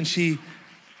breath, and she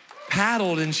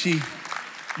paddled, and she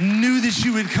knew that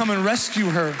you would come and rescue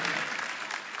her.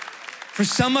 For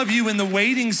some of you in the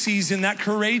waiting season, that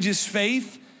courageous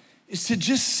faith is to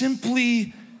just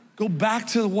simply go back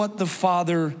to what the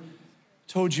Father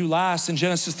told you last. In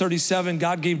Genesis 37,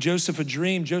 God gave Joseph a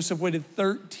dream. Joseph waited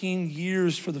 13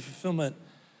 years for the fulfillment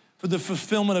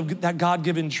of that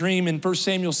God-given dream. In 1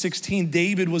 Samuel 16,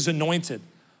 David was anointed.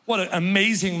 What an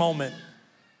amazing moment.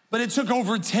 But it took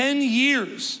over 10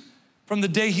 years from the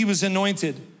day he was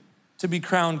anointed to be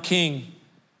crowned king.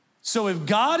 So if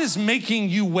God is making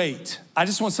you wait, I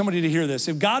just want somebody to hear this.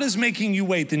 If God is making you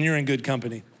wait, then you're in good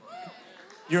company.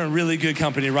 You're in really good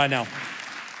company right now.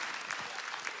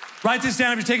 Write this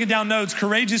down if you're taking down notes.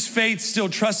 Courageous faith still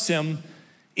trusts him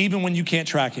even when you can't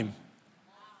track him.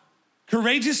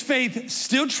 Courageous faith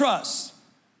still trusts.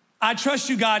 I trust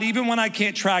you, God, even when I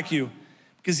can't track you.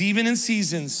 Because even in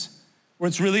seasons where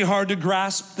it's really hard to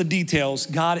grasp the details,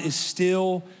 God is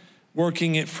still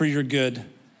working it for your good.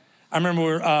 I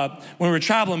remember when we were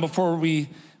traveling before we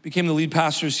became the lead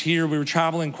pastors here, we were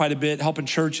traveling quite a bit, helping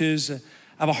churches. I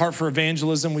have a heart for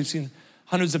evangelism. We've seen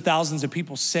hundreds of thousands of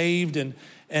people saved, and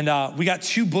we got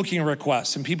 2 booking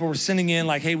requests, and people were sending in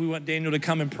like, hey, we want Daniel to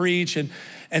come and preach, and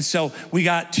so we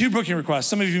got 2 booking requests.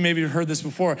 Some of you maybe have heard this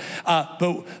before,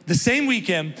 but the same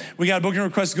weekend, we got a booking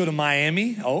request to go to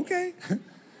Miami, okay,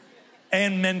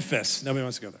 and Memphis. Nobody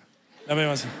wants to go there. Nobody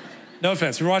wants to. No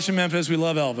offense, we're watching Memphis, we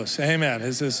love Elvis. Amen,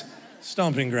 it's his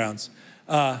stomping grounds.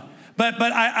 But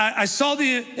I saw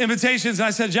the invitations, and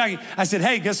I said, Jackie, I said,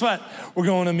 hey, guess what? We're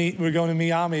going to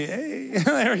Miami. Hey,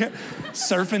 there we go.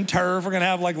 Surf and turf. We're gonna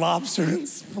have like lobster and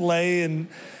filet and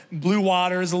blue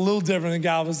water. Is a little different than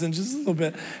Galveston, just a little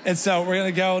bit. And so we're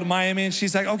gonna go to Miami, and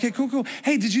she's like, okay, cool.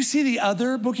 Hey, did you see the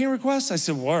other booking requests? I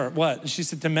said, what? And she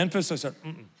said, to Memphis. I said,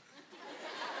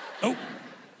 oh,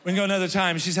 we can go another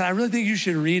time. She said, I really think you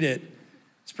should read it.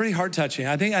 It's pretty heart-touching.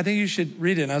 I think you should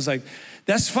read it. And I was like,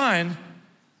 that's fine,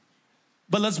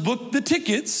 but let's book the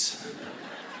tickets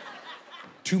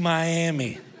to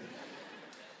Miami.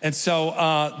 And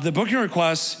so the booking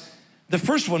request, the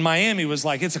first one, Miami, was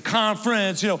like, it's a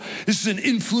conference, this is an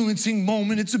influencing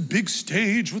moment. It's a big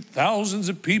stage with thousands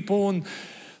of people and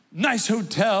nice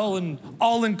hotel and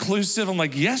all-inclusive. I'm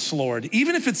like, yes, Lord,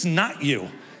 even if it's not you,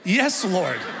 yes,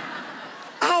 Lord.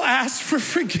 I'll ask for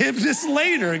forgiveness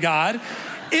later, God.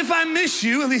 If I miss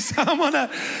you, at least I wanna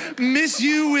miss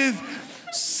you with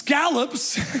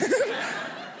scallops,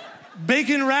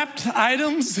 bacon-wrapped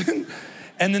items.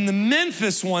 And then the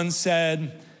Memphis one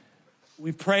said,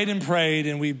 we've prayed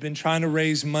and we've been trying to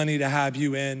raise money to have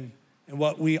you in, and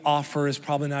what we offer is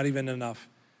probably not even enough.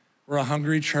 We're a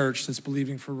hungry church that's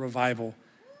believing for revival,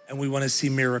 and we wanna see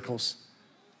miracles.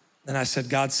 And I said,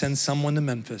 God, send someone to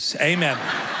Memphis. Amen.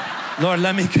 Lord,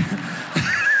 let me...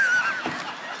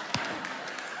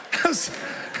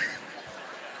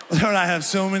 Lord, I have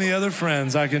so many other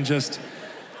friends. I can just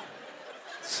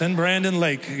send Brandon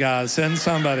Lake, God, send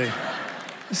somebody.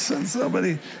 Send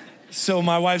somebody. So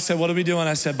my wife said, what are we doing?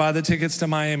 I said, buy the tickets to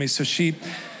Miami. So she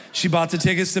bought the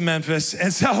tickets to Memphis.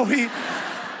 And so we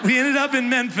ended up in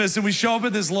Memphis, and we show up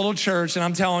at this little church, and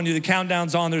I'm telling you, the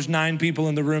countdown's on. There's 9 people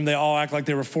in the room. They all act like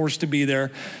they were forced to be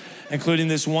there, including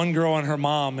this one girl and her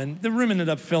mom. And the room ended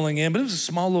up filling in, but it was a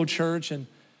small little church, and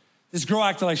this girl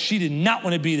acted like she did not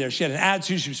want to be there. She had an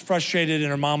attitude. She was frustrated, and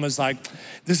her mom was like,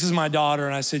 this is my daughter.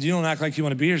 And I said, you don't act like you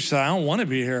want to be here. She said, I don't want to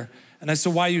be here. And I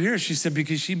said, why are you here? She said,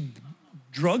 because she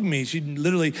drugged me. She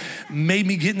literally made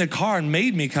me get in the car and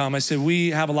made me come. I said, we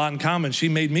have a lot in common. She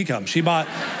made me come. She bought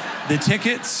the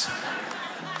tickets.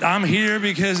 I'm here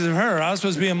because of her. I was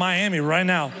supposed to be in Miami right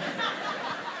now.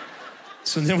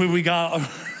 So then we got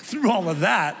through all of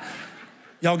that.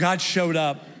 Y'all, God showed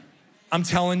up. I'm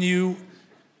telling you,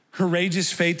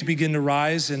 courageous faith to begin to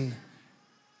rise, and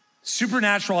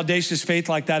supernatural, audacious faith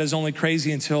like that is only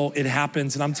crazy until it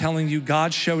happens. And I'm telling you,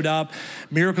 God showed up.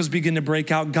 Miracles begin to break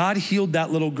out. God healed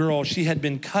that little girl. She had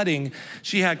been cutting.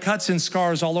 She had cuts and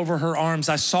scars all over her arms.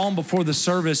 I saw them before the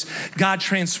service. God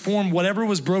transformed whatever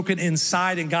was broken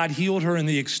inside, and God healed her in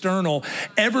the external.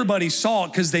 Everybody saw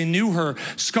it because they knew her.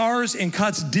 Scars and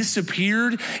cuts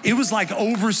disappeared. It was like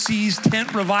overseas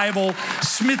tent revival,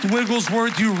 Smith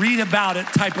Wigglesworth, you read about it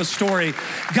type of story.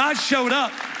 God showed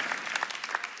up.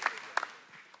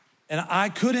 And I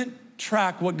couldn't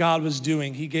track what God was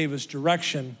doing. He gave us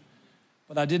direction,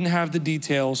 but I didn't have the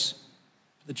details.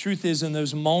 The truth is, in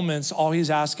those moments, all he's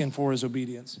asking for is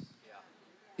obedience.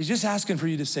 He's just asking for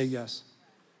you to say yes.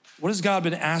 What has God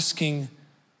been asking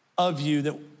of you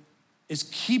that is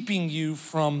keeping you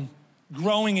from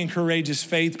growing in courageous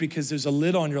faith because there's a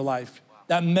lid on your life?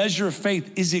 That measure of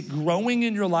faith, is it growing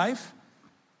in your life?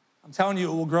 I'm telling you,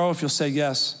 it will grow if you'll say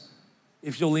yes,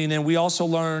 if you'll lean in. We also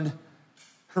learned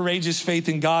courageous faith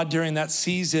in God during that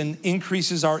season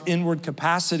increases our inward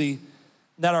capacity,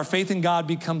 that our faith in God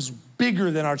becomes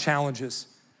bigger than our challenges.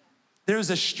 There's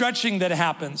a stretching that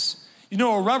happens. You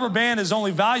know, a rubber band is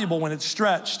only valuable when it's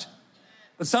stretched.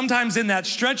 But sometimes in that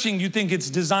stretching, you think it's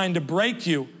designed to break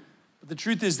you. But the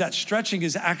truth is that stretching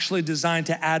is actually designed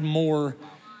to add more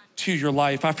to your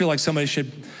life. I feel like somebody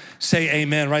should say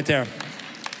amen right there.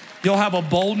 You'll have a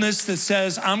boldness that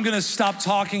says, I'm gonna stop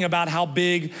talking about how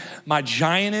big my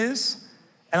giant is,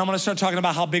 and I'm gonna start talking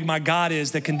about how big my God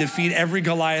is that can defeat every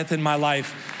Goliath in my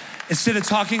life. Instead of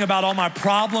talking about all my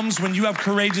problems, when you have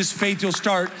courageous faith, you'll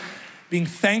start being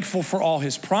thankful for all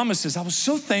his promises. I was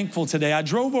so thankful today. I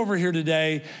drove over here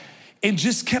today and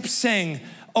just kept saying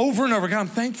over and over, God, I'm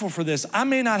thankful for this. I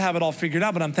may not have it all figured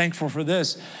out, but I'm thankful for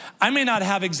this. I may not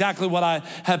have exactly what I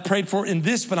have prayed for in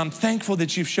this, but I'm thankful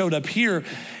that you've showed up here.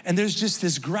 And there's just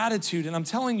this gratitude. And I'm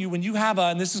telling you, when you have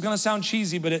and this is gonna sound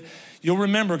cheesy, but you'll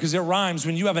remember because it rhymes.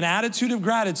 When you have an attitude of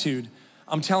gratitude,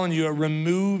 I'm telling you, it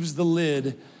removes the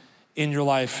lid in your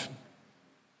life.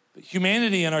 But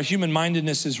humanity and our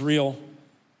human-mindedness is real.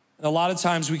 And a lot of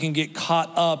times we can get caught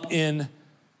up in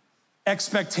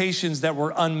expectations that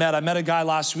were unmet. I met a guy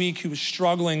last week who was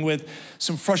struggling with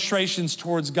some frustrations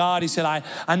towards God. He said,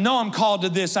 I know I'm called to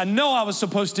this. I know I was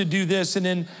supposed to do this. And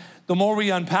then the more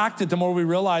we unpacked it, the more we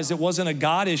realized it wasn't a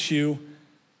God issue.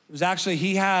 It was actually,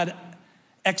 he had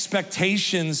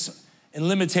expectations and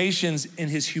limitations in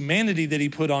his humanity that he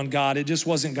put on God. It just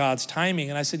wasn't God's timing.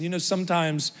 And I said, you know,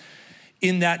 sometimes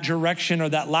in that direction or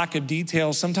that lack of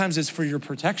detail, sometimes it's for your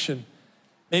protection.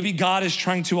 Maybe God is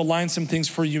trying to align some things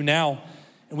for you now.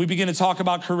 And we begin to talk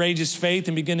about courageous faith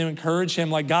and begin to encourage him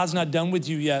like God's not done with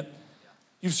you yet.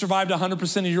 You've survived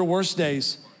 100% of your worst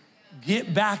days.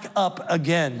 Get back up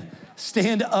again.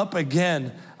 Stand up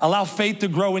again. Allow faith to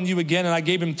grow in you again. And I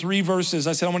gave him 3 verses.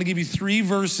 I said, I want to give you 3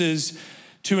 verses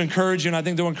to encourage you. And I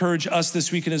think they'll encourage us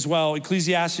this weekend as well.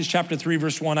 Ecclesiastes chapter 3,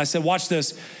 verse 1. I said, watch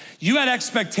this. You had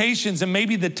expectations and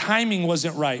maybe the timing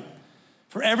wasn't right.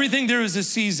 For everything there is a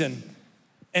season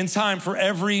and time for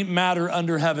every matter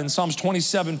under heaven. Psalms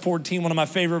 27:14, one of my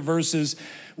favorite verses.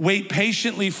 Wait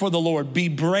patiently for the Lord. Be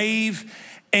brave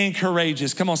and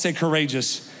courageous. Come on, say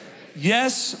courageous.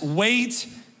 Yes, wait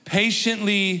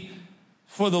patiently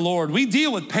for the Lord. We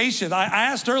deal with patience. I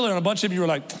asked earlier, and a bunch of you were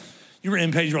like, you were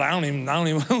impatient. You were like, I don't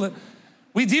even.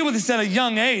 We deal with this at a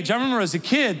young age. I remember as a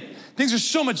kid, things are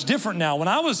so much different now. When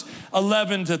I was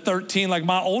 11 to 13, like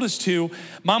my oldest 2,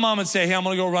 my mom would say, hey, I'm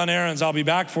gonna go run errands. I'll be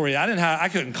back for you. I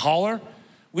couldn't call her.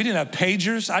 We didn't have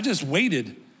pagers. I just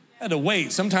waited. I had to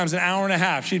wait, sometimes an hour and a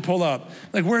half. She'd pull up.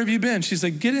 Like, where have you been? She's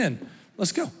like, get in,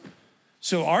 let's go.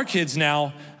 So our kids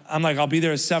now, I'm like, I'll be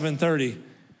there at 7:30.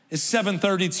 It's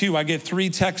 7:32. I get 3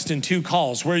 texts and 2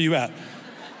 calls. Where are you at?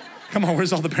 Come on,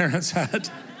 where's all the parents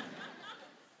at?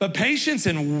 But patience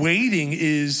and waiting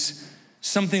is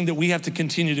something that we have to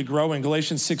continue to grow in.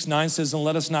 Galatians 6:9 says, and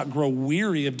let us not grow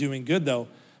weary of doing good though,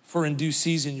 for in due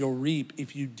season you'll reap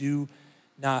if you do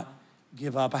not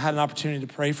give up. I had an opportunity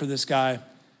to pray for this guy.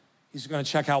 He's gonna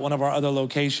check out one of our other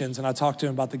locations, and I talked to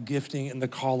him about the gifting and the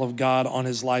call of God on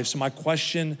his life. So my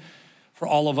question for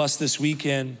all of us this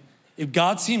weekend, if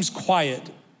God seems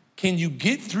quiet, can you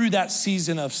get through that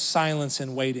season of silence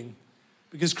and waiting?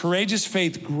 Because courageous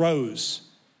faith grows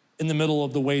in the middle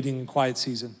of the waiting and quiet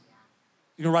season.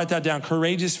 You can write that down.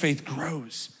 Courageous faith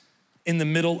grows in the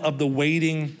middle of the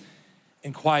waiting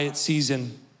and quiet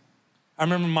season. I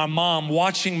remember my mom,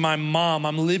 watching my mom.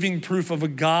 I'm living proof of a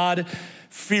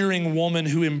God-fearing woman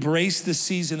who embraced the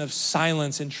season of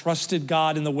silence and trusted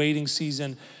God in the waiting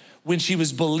season. When she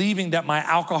was believing that my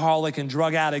alcoholic and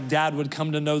drug addict dad would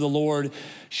come to know the Lord,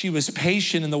 she was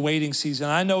patient in the waiting season.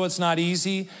 I know it's not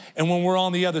easy, and when we're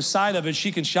on the other side of it,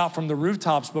 she can shout from the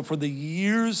rooftops, but for the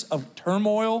years of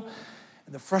turmoil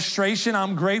and the frustration,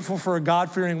 I'm grateful for a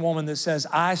God-fearing woman that says,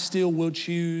 I still will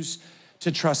choose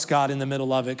to trust God in the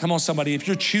middle of it. Come on, somebody, if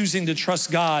you're choosing to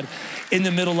trust God in the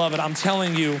middle of it, I'm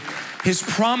telling you, his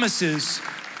promises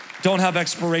don't have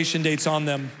expiration dates on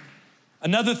them.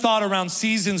 Another thought around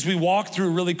seasons we walk through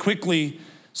really quickly.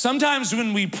 Sometimes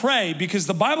when we pray, because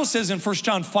the Bible says in 1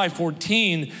 John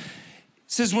 5:14, it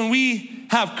says when we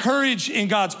have courage in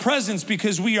God's presence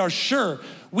because we are sure.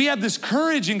 We have this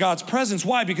courage in God's presence.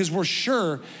 Why? Because we're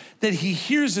sure that he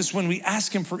hears us when we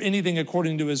ask him for anything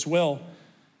according to his will.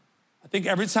 I think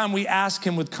every time we ask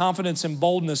him with confidence and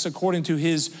boldness according to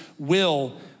his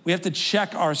will, we have to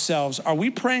check ourselves. Are we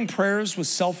praying prayers with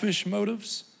selfish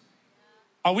motives?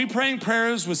 Are we praying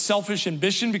prayers with selfish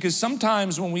ambition? Because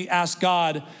sometimes when we ask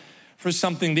God for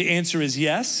something, the answer is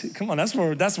yes. Come on, that's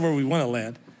where we want to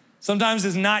land. Sometimes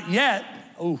it's not yet.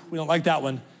 Oh, we don't like that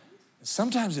one.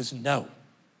 Sometimes it's no.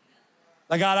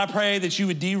 Like, God, I pray that you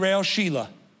would derail Sheila.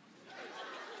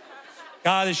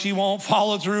 God, that she won't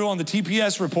follow through on the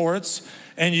TPS reports,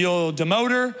 and you'll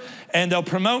demote her, and they'll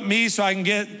promote me so I can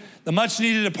get the much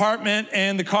needed apartment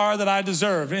and the car that I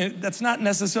deserve. And that's not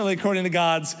necessarily according to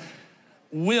God's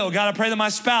will. God, I pray that my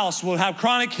spouse will have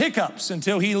chronic hiccups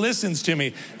until he listens to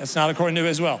me. That's not according to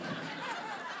his will.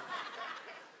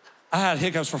 I had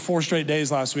hiccups for 4 straight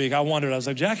days last week. I wondered, I was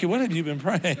like, Jackie, what have you been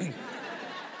praying?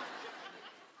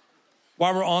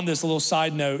 While we're on this, a little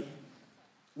side note,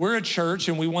 we're a church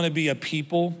and we want to be a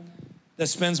people that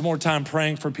spends more time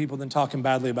praying for people than talking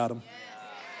badly about them.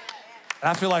 And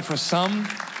I feel like for some,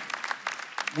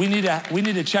 we need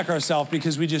to check ourselves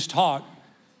because we just talk.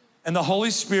 And the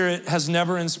Holy Spirit has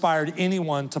never inspired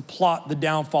anyone to plot the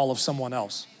downfall of someone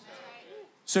else.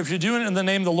 So if you're doing it in the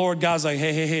name of the Lord, God's like,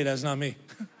 hey, that's not me.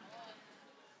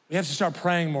 We have to start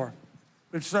praying more.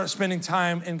 We have to start spending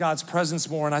time in God's presence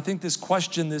more. And I think this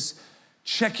question, this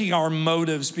checking our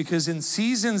motives, because in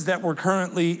seasons that we're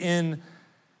currently in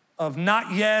of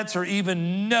not yet or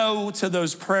even no to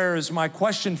those prayers, my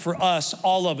question for us,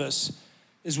 all of us,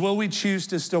 is will we choose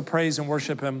to still praise and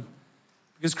worship him?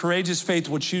 Because courageous faith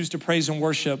will choose to praise and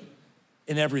worship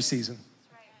in every season.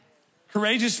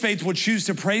 Courageous faith will choose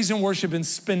to praise and worship and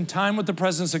spend time with the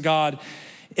presence of God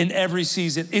in every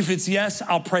season. If it's yes,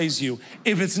 I'll praise you.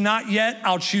 If it's not yet,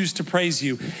 I'll choose to praise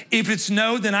you. If it's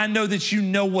no, then I know that you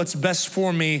know what's best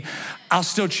for me. I'll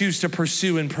still choose to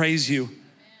pursue and praise you.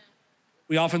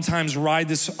 We oftentimes ride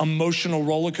this emotional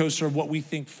roller coaster of what we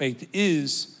think faith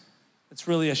is. It's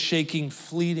really a shaking,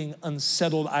 fleeting,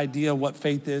 unsettled idea of what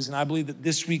faith is. And I believe that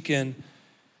this weekend,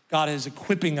 God is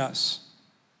equipping us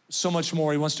so much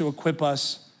more. He wants to equip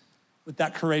us with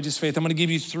that courageous faith. I'm gonna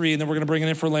give you 3, and then we're gonna bring it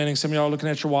in for landing. Some of y'all are looking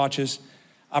at your watches.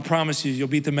 I promise you, you'll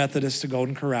beat the Methodists to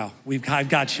Golden Corral. I've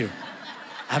got you.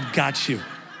 I've got you.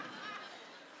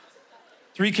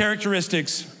 3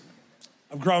 characteristics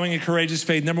of growing a courageous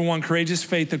faith. Number 1, courageous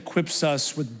faith equips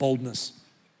us with boldness.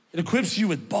 It equips you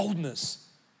with boldness.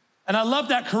 And I love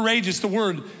that courageous, the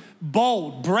word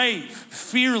bold, brave,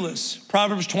 fearless.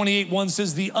 Proverbs 28:1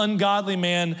 says, the ungodly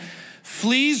man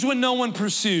flees when no one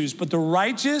pursues, but the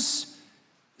righteous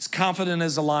is confident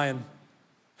as a lion.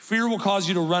 Fear will cause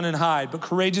you to run and hide, but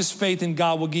courageous faith in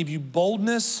God will give you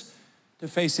boldness to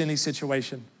face any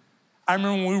situation. I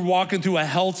remember when we were walking through a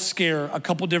health scare a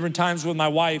couple different times with my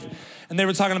wife, and they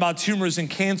were talking about tumors and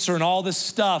cancer and all this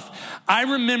stuff. I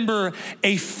remember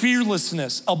a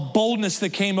fearlessness, a boldness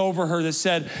that came over her that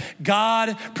said,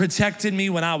 God protected me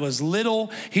when I was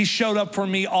little. He showed up for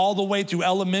me all the way through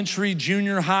elementary,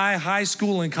 junior high, high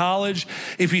school, and college.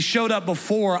 If he showed up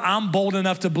before, I'm bold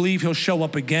enough to believe he'll show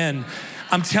up again.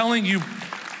 I'm telling you,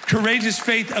 courageous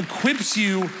faith equips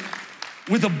you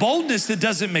with a boldness that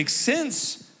doesn't make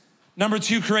sense. Number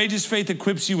 2, courageous faith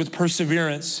equips you with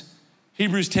perseverance.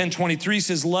 Hebrews 10:23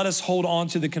 says, let us hold on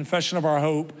to the confession of our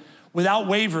hope without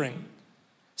wavering,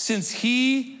 since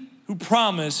he who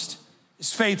promised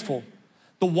is faithful.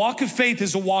 The walk of faith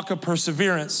is a walk of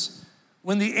perseverance.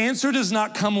 When the answer does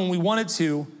not come when we want it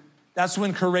to, that's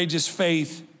when courageous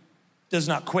faith does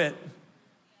not quit.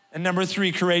 And number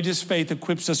 3, courageous faith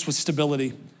equips us with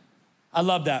stability. I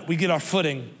love that. We get our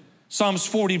footing. Psalms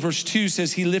 40 verse 2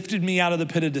 says, he lifted me out of the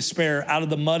pit of despair, out of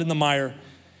the mud and the mire.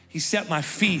 He set my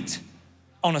feet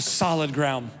on a solid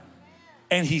ground,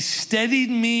 and he steadied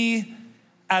me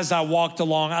as I walked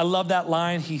along. I love that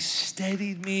line. He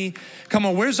steadied me. Come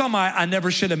on, where's all my I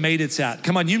never should have made it's at?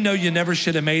 Come on, you know you never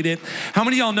should have made it. How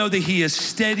many of y'all know that he has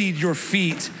steadied your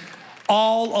feet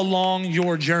all along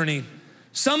your journey?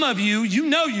 Some of you, you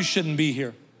know you shouldn't be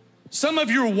here. Some of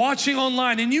you are watching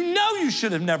online and you know you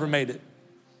should have never made it.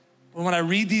 But when I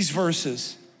read these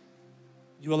verses,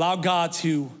 you allow God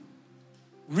to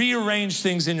rearrange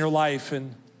things in your life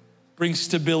and bring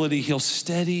stability. He'll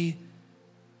steady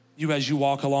you as you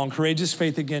walk along. Courageous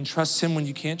faith, again, trusts him when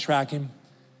you can't track him.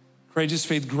 Courageous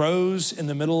faith grows in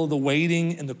the middle of the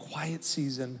waiting and the quiet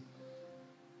season.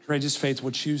 Courageous faith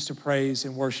will choose to praise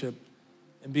and worship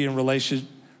and be in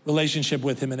relationship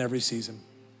with him in every season.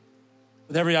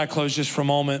 With every eye closed just for a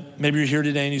moment, maybe you're here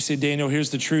today and you say, Daniel,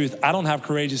 here's the truth. I don't have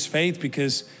courageous faith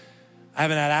because I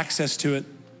haven't had access to it.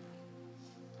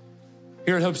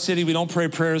 Here at Hope City, we don't pray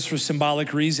prayers for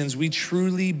symbolic reasons. We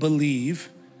truly believe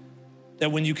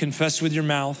that when you confess with your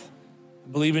mouth,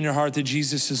 believe in your heart that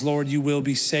Jesus is Lord, you will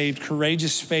be saved.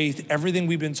 Courageous faith, everything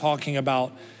we've been talking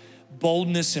about,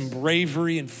 boldness and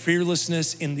bravery and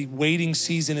fearlessness in the waiting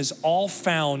season is all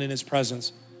found in his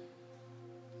presence.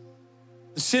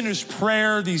 The sinner's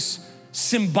prayer, these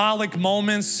symbolic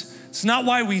moments, it's not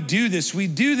why we do this. We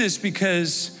do this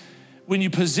because when you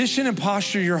position and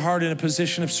posture your heart in a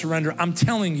position of surrender, I'm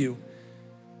telling you,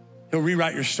 he'll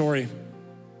rewrite your story.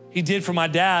 He did for my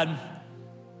dad,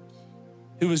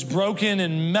 who was broken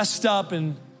and messed up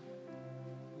and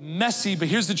messy, but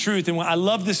here's the truth. And I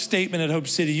love this statement at Hope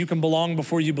City, you can belong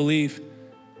before you believe.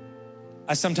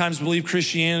 I sometimes believe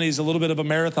Christianity is a little bit of a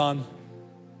marathon.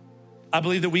 I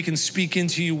believe that we can speak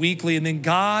into you weekly, and then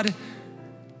God,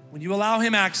 when you allow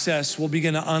him access, will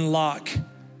begin to unlock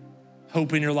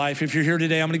hope in your life. If you're here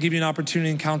today, I'm gonna give you an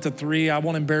opportunity and count to 3. I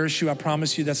won't embarrass you, I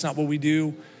promise you, that's not what we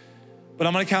do. But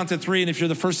I'm gonna count to 3, and if you're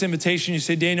the first invitation, you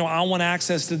say, Daniel, I want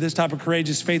access to this type of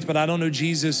courageous faith, but I don't know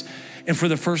Jesus. And for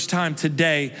the first time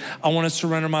today, I wanna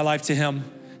surrender my life to him.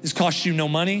 This costs you no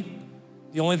money.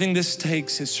 The only thing this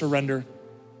takes is surrender.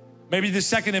 Maybe the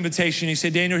second invitation, you say,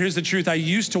 Daniel, here's the truth. I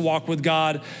used to walk with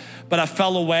God, but I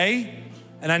fell away,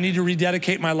 and I need to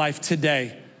rededicate my life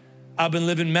today. I've been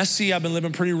living messy, I've been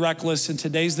living pretty reckless, and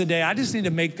today's the day. I just need to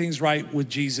make things right with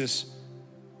Jesus.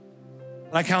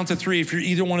 When I count to 3, if you're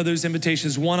either one of those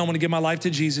invitations, 1, I wanna give my life to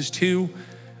Jesus. 2,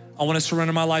 I wanna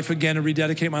surrender my life again and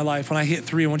rededicate my life. When I hit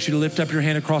 3, I want you to lift up your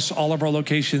hand across all of our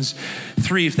locations.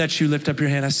 3, if that's you, lift up your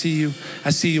hand. I see you, I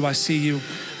see you, I see you.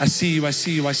 I see you, I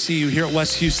see you, I see you. Here at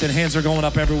West Houston, hands are going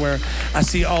up everywhere. I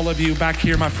see all of you back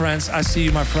here, my friends. I see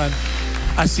you, my friend.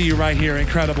 I see you right here,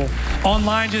 incredible.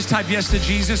 Online, just type yes to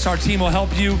Jesus. Our team will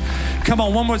help you. Come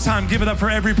on, one more time, give it up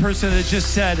for every person that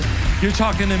just said, you're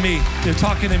talking to me. You're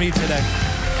talking to me today.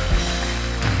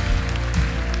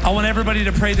 I want everybody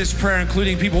to pray this prayer,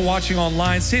 including people watching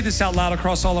online. Say this out loud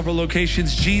across all of our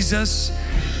locations. Jesus,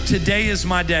 today is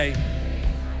my day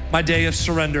of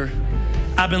surrender.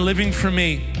 I've been living for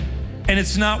me, and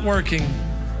it's not working.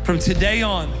 From today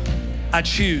on, I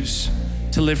choose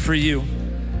to live for you.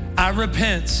 I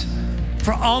repent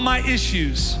for all my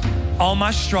issues, all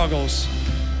my struggles,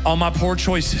 all my poor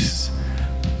choices.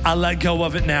 I let go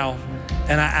of it now,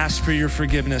 and I ask for your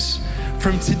forgiveness.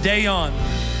 From today on,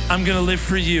 I'm gonna live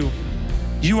for you.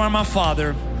 You are my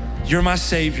Father, you're my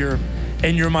Savior,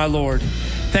 and you're my Lord.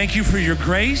 Thank you for your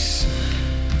grace,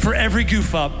 for every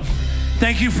goof up.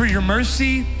 Thank you for your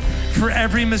mercy, for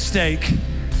every mistake,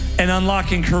 and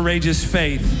unlocking courageous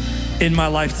faith in my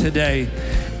life today.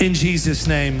 In Jesus'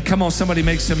 name. Come on, somebody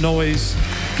make some noise.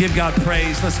 Give God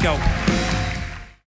praise. Let's go.